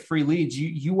trying to get free leads,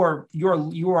 you have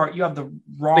the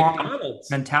wrong McDonald's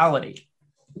mentality.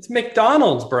 It's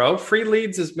McDonald's, bro. Free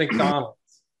leads is McDonald's.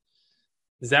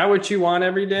 Is that what you want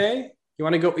every day? You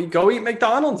want to go eat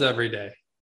McDonald's every day?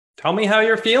 Tell me how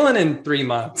you're feeling in 3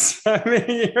 months. I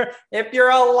mean, if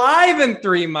you're alive in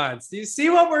 3 months, do you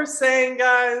see what we're saying,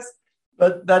 guys?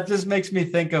 But that just makes me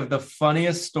think of the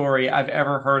funniest story I've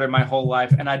ever heard in my whole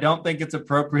life. And I don't think it's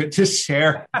appropriate to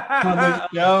share on the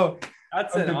show.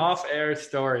 That's an off-air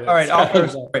story. All right, off-air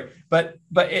story. But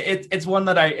it's one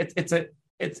that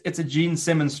it's a Gene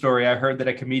Simmons story I heard that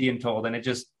a comedian told, and it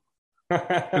was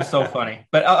so funny.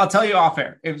 But I'll tell you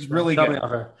off-air. It was really good.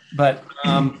 But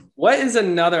what is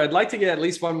another? I'd like to get at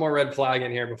least one more red flag in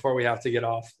here before we have to get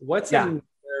off. What's another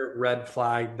red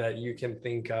flag that you can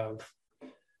think of?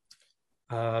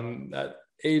 That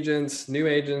agents, new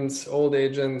agents, old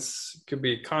agents, could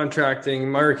be contracting,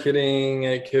 marketing,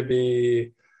 it could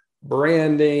be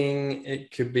branding,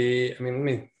 it could be,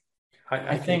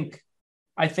 I think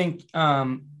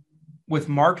with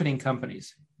marketing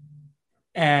companies,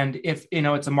 and if,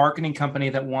 it's a marketing company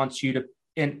that wants you to,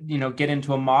 get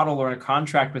into a model or a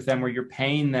contract with them where you're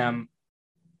paying them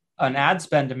an ad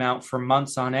spend amount for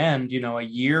months on end, a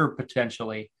year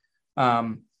potentially.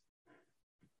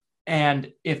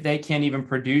 And if they can't even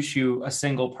produce you a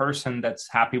single person that's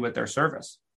happy with their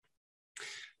service.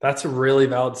 That's really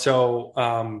valid.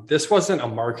 So this wasn't a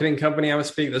marketing company I was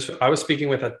speaking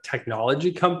with a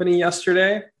technology company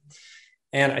yesterday.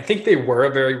 And I think they were a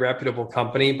very reputable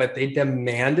company, but they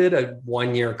demanded a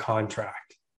 1-year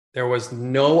contract. There was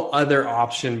no other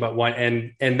option but one.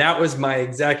 And that was my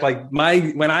exact,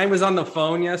 when I was on the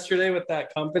phone yesterday with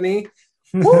that company,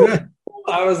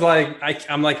 I was like,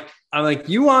 I'm like,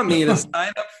 you want me to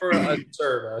sign up for a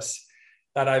service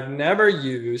that I've never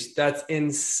used, that's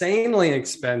insanely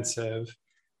expensive,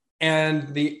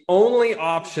 and the only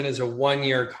option is a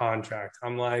 1-year contract?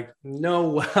 I'm like,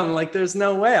 no, there's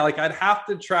no way. I'd have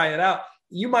to try it out.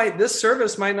 This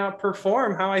service might not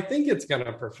perform how I think it's going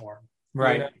to perform.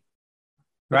 Right.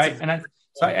 Right. And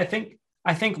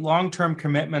I think long-term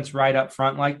commitments right up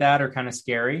front like that are kind of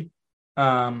scary.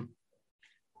 And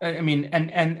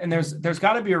there's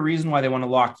got to be a reason why they want to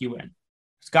lock you in.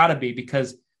 It's got to be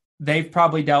because they've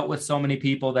probably dealt with so many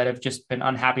people that have just been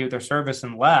unhappy with their service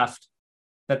and left,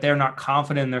 that they're not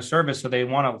confident in their service. So they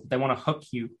want to hook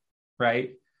you.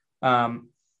 Right. I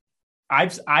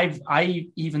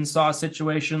even saw a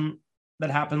situation that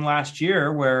happened last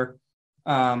year where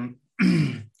a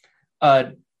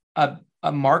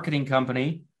marketing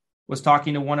company was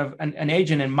talking to an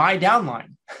agent in my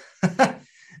downline.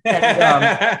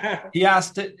 And, he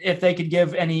asked if they could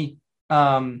give any,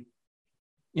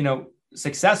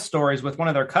 success stories with one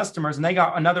of their customers, and they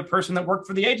got another person that worked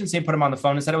for the agency and put him on the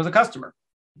phone and said it was a customer,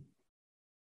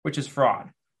 which is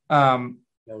fraud.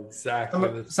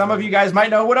 Exactly. Some of you guys might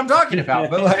know what I'm talking about,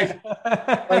 but like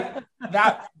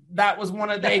that was one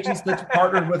of the agents that's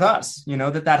partnered with us,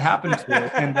 that happened to.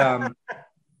 And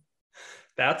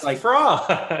that's like fraud.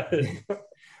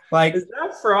 Like, is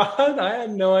that fraud? I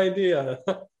had no idea.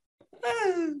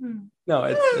 No,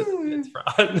 it's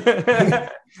fraud.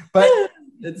 But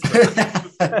it's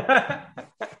fraud.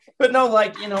 But no,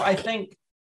 I think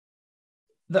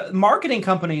the marketing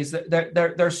companies,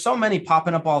 there's so many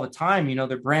popping up all the time.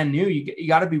 They're brand new. You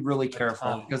got to be really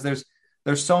careful because there's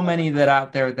so many that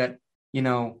out there that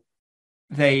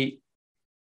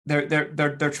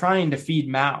they're trying to feed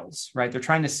mouths, right? They're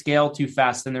trying to scale too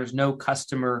fast, and there's no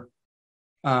customer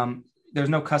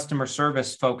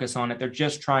service focus on it. They're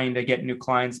just trying to get new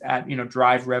clients at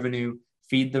drive revenue,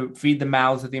 feed the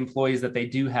mouths of the employees that they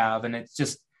do have, and it's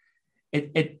just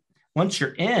it. Once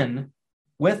you're in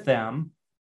with them,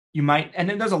 you might, and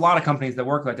then there's a lot of companies that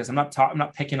work like this. I'm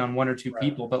not picking on one or two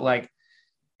people, but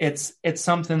it's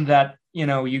something that,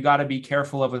 you got to be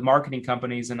careful of with marketing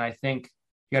companies. And I think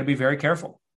you got to be very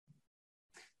careful.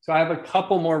 So I have a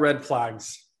couple more red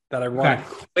flags that I want to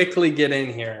quickly get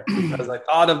in here because I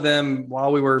thought of them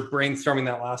while we were brainstorming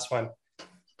that last one.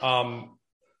 I'm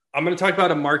going to talk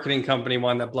about a marketing company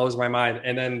one that blows my mind.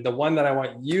 And then the one that I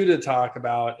want you to talk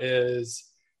about is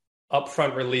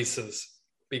upfront releases,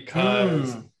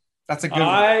 because that's a good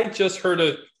I just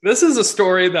heard this is a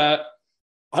story that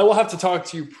I will have to talk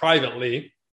to you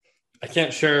privately. I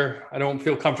can't share. I don't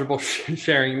feel comfortable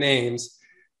sharing names,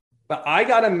 but I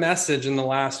got a message in the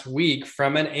last week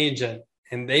from an agent,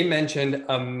 and they mentioned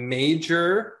a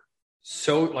major,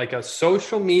 a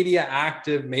social media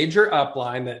active major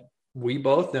upline that we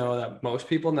both know, that most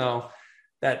people know,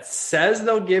 that says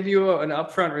they'll give you an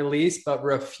upfront release, but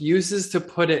refuses to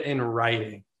put it in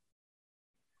writing.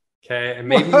 Okay. And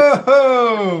maybe,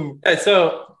 so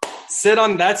sit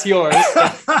on, that's yours.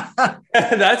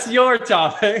 That's your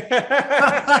topic.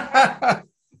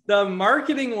 The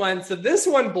marketing one. So this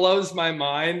one blows my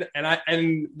mind.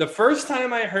 And the first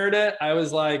time I heard it, I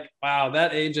was like, wow,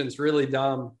 that agent's really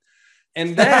dumb.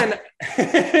 And then,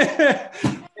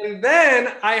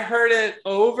 I heard it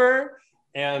over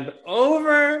and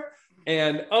over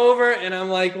and over. And I'm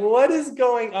like, what is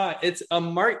going on? It's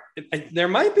there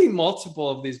might be multiple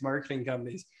of these marketing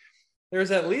companies. There's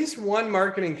at least one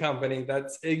marketing company that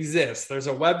exists. There's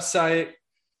a website,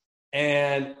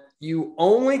 and you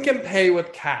only can pay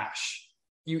with cash.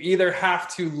 You either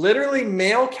have to literally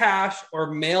mail cash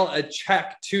or mail a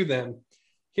check to them.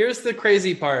 Here's the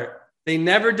crazy part. They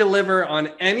never deliver on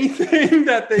anything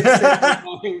that they say they're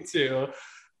going to.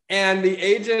 And the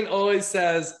agent always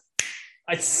says,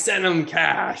 I sent them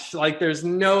cash. Like, there's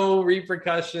no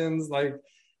repercussions. Like,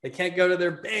 they can't go to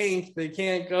their bank. They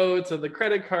can't go to the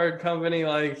credit card company.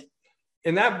 Like,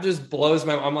 and that just blows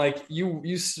my mind. I'm like, you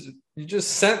just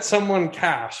sent someone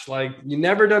cash. Like, you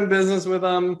never done business with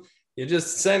them. You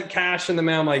just sent cash in the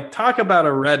mail. I'm like, talk about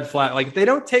a red flag. Like, if they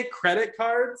don't take credit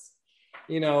cards,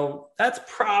 that's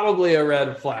probably a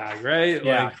red flag, right?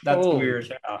 Yeah, like, that's weird.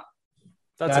 Yeah.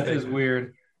 That is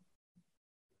weird.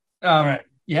 Right.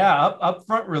 Yeah,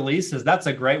 upfront releases. That's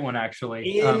a great one,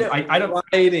 actually. In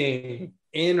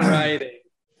writing.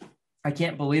 I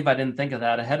can't believe I didn't think of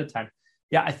that ahead of time.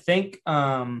 Yeah, I think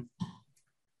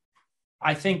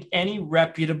any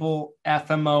reputable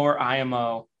FMO or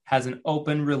IMO has an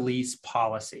open release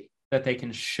policy that they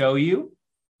can show you.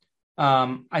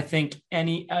 I think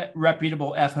any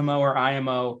reputable FMO or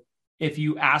IMO, if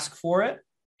you ask for it,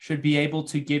 should be able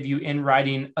to give you in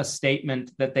writing a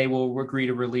statement that they will agree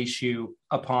to release you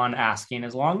upon asking,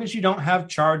 as long as you don't have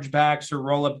chargebacks or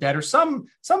roll-up debt or some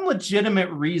legitimate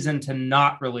reason to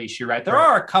not release you, right? There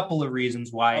are a couple of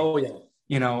reasons why,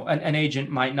 an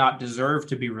agent might not deserve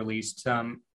to be released.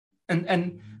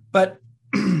 But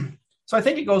so I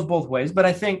think it goes both ways, but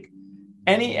I think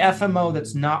any FMO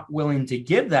that's not willing to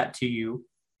give that to you,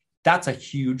 that's a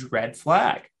huge red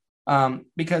flag.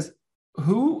 Because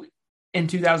who in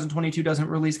 2022 doesn't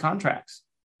release contracts?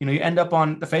 You end up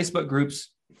on the Facebook groups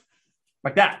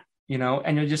like that,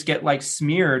 and you'll just get like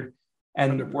smeared,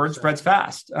 and 100%. Word spreads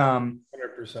fast. 100%.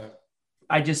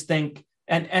 I just think,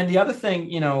 and the other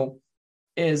thing,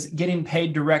 is getting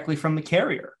paid directly from the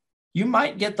carrier. You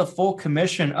might get the full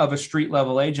commission of a street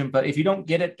level agent, but if you don't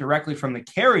get it directly from the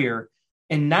carrier,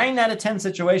 in 9 out of 10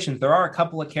 situations, there are a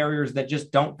couple of carriers that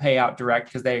just don't pay out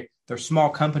direct because they're small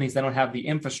companies. They don't have the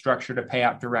infrastructure to pay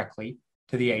out directly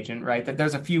to the agent, right? That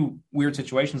there's a few weird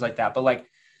situations like that, but like,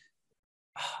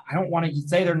 I don't want to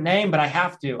say their name, but I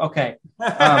have to. Okay.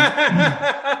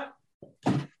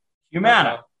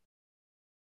 Humana.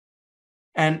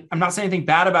 And I'm not saying anything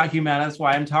bad about Humana. That's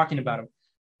why I'm talking about them.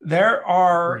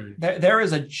 There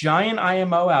is a giant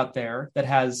IMO out there that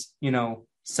has,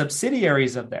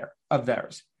 subsidiaries of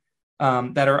theirs.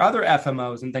 that are other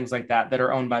FMOs and things like that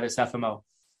are owned by this FMO,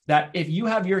 that if you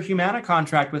have your Humana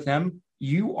contract with them,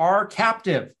 you are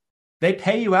captive. They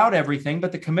pay you out everything,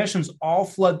 but the commissions all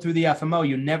flood through the FMO.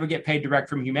 You never get paid direct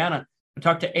from Humana. I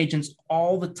talk to agents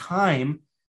all the time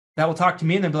that will talk to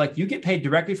me and they'll be like, you get paid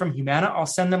directly from Humana. I'll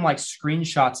send them like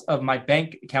screenshots of my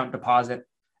bank account deposit.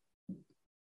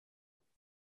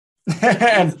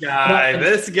 This guy.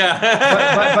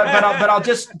 But I'll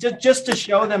just to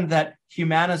show them that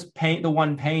Humana's the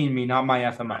one paying me, not my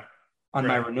FMO on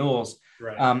my renewals.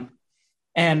 Right.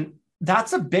 And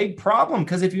that's a big problem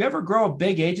because if you ever grow a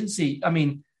big agency, I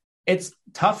mean, it's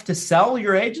tough to sell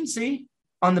your agency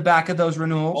on the back of those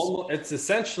renewals. It's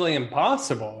essentially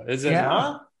impossible, is it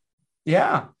not?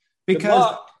 Yeah,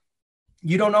 because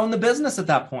you don't own the business at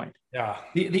that point. Yeah.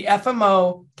 The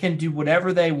FMO can do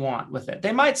whatever they want with it.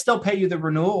 They might still pay you the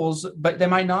renewals, but they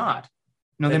might not.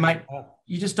 They might.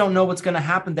 You just don't know what's going to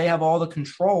happen. They have all the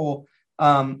control.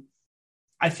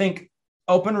 I think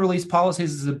open release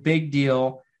policies is a big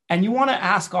deal. And you want to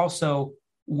ask also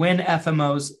when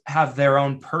FMOs have their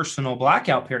own personal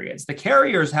blackout periods. The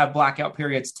carriers have blackout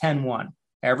periods 10-1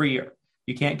 every year.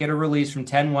 You can't get a release from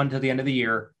 10-1 to the end of the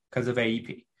year because of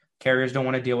AEP. Carriers don't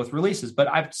want to deal with releases. But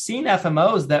I've seen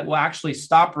FMOs that will actually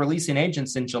stop releasing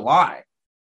agents in July.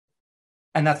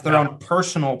 And that's their own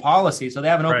personal policy. So they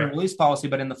have an open release policy,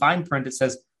 but in the fine print, it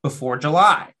says before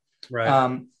July.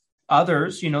 Right.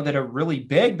 Others, that are really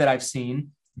big that I've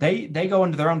seen, they go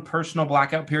into their own personal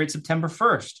blackout period September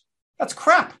 1st. That's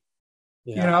crap.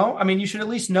 Yeah. I mean, you should at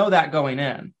least know that going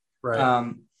in.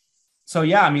 Right. So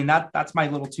yeah, I mean, that's my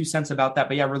little 2 cents about that.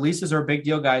 But yeah, releases are a big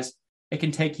deal, guys. It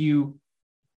can take you,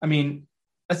 I mean,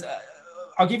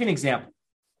 I'll give you an example.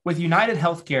 With United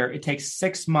Healthcare, it takes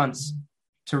 6 months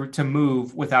to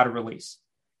move without a release.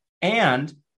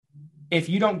 And if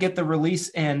you don't get the release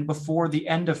in before the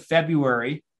end of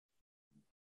February,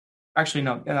 actually,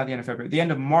 no, not the end of February, the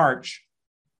end of March,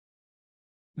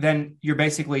 then you're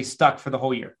basically stuck for the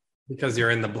whole year. Because you're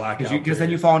in the blackout. Because then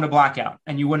you fall into blackout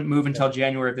and you wouldn't move until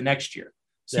January of the next year.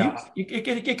 So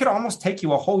it could almost take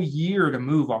you a whole year to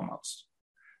move almost.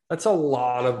 That's a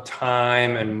lot of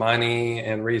time and money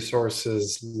and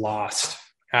resources lost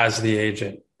as the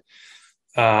agent.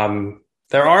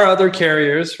 There are other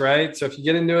carriers, right? So if you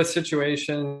get into a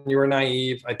situation, you were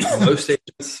naive, I think most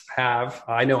agents have.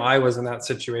 I know I was in that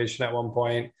situation at one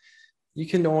point. You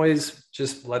can always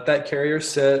just let that carrier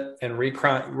sit and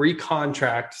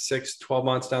recontract 6-12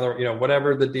 months down the road,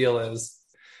 whatever the deal is,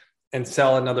 and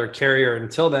sell another carrier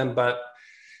until then. But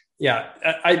yeah,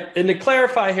 and to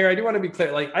clarify here, I do want to be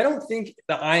clear. Like, I don't think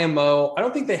the IMO, I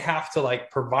don't think they have to like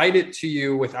provide it to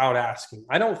you without asking.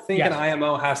 I don't think an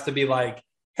IMO has to be like,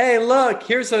 hey, look,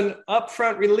 here's an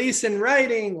upfront release in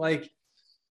writing.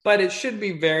 But it should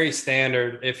be very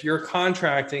standard. If you're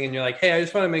contracting and you're like, hey, I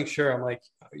just want to make sure, I'm like,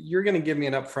 you're going to give me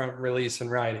an upfront release in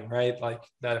writing, right? Like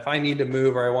that if I need to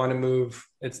move or I want to move,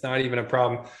 it's not even a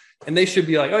problem. And they should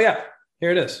be like, oh yeah,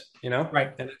 here it is,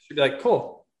 Right. And it should be like,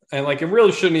 cool. And like, it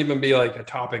really shouldn't even be like a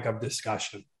topic of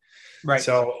discussion. Right.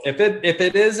 So if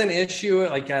it is an issue,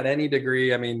 like at any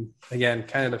degree, I mean, again,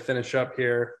 kind of to finish up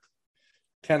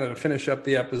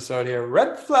the episode here,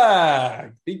 red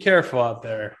flag, be careful out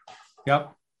there.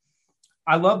 Yep.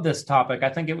 I love this topic. I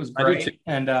think it was great.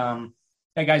 And,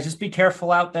 hey guys, just be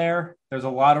careful out there. There's a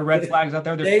lot of red flags out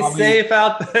there. Stay safe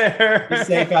out there. Be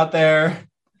safe out there.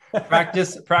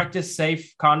 Practice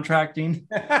safe contracting.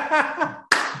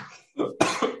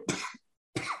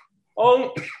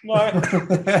 Oh my!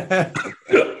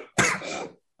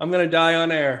 I'm gonna die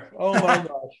on air. Oh my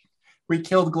gosh! We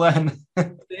killed Glenn.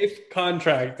 Safe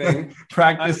contracting.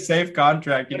 Practice safe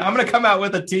contracting. I'm gonna come out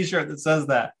with a T-shirt that says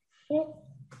that.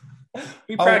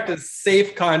 We practice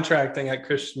safe contracting at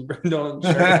Christian Brindle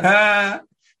Insurance.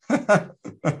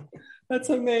 That's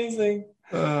amazing.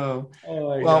 Oh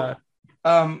my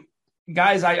God.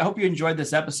 Guys, I hope you enjoyed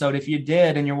this episode. If you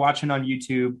did and you're watching on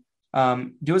YouTube,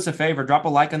 do us a favor, drop a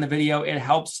like on the video. It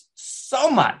helps so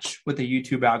much with the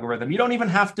YouTube algorithm. You don't even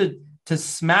have to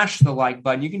smash the like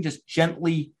button. You can just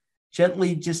gently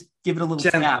just give it a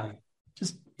little tap.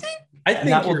 Just I think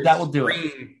that will do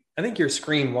it. I think your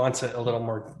screen wants it a little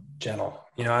more gentle.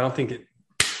 I don't think you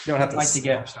don't have to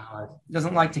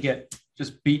doesn't like to get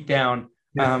just beat down.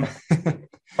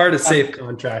 Part of safe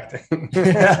contracting.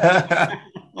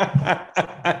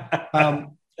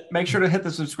 Make sure to hit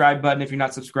the subscribe button if you're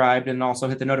not subscribed, and also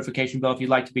hit the notification bell if you'd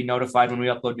like to be notified when we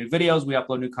upload new videos. We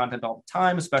upload new content all the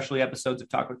time, especially episodes of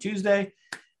Taco Tuesday.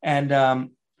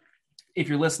 And if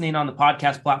you're listening on the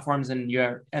podcast platforms and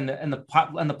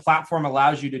the platform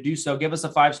allows you to do so, give us a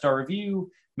 5-star review,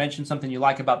 mention something you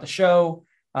like about the show.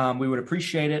 We would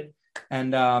appreciate it.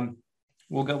 And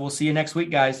We'll see you next week,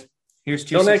 guys. Here's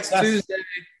to your Till next success Tuesday.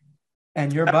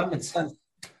 and your abundance.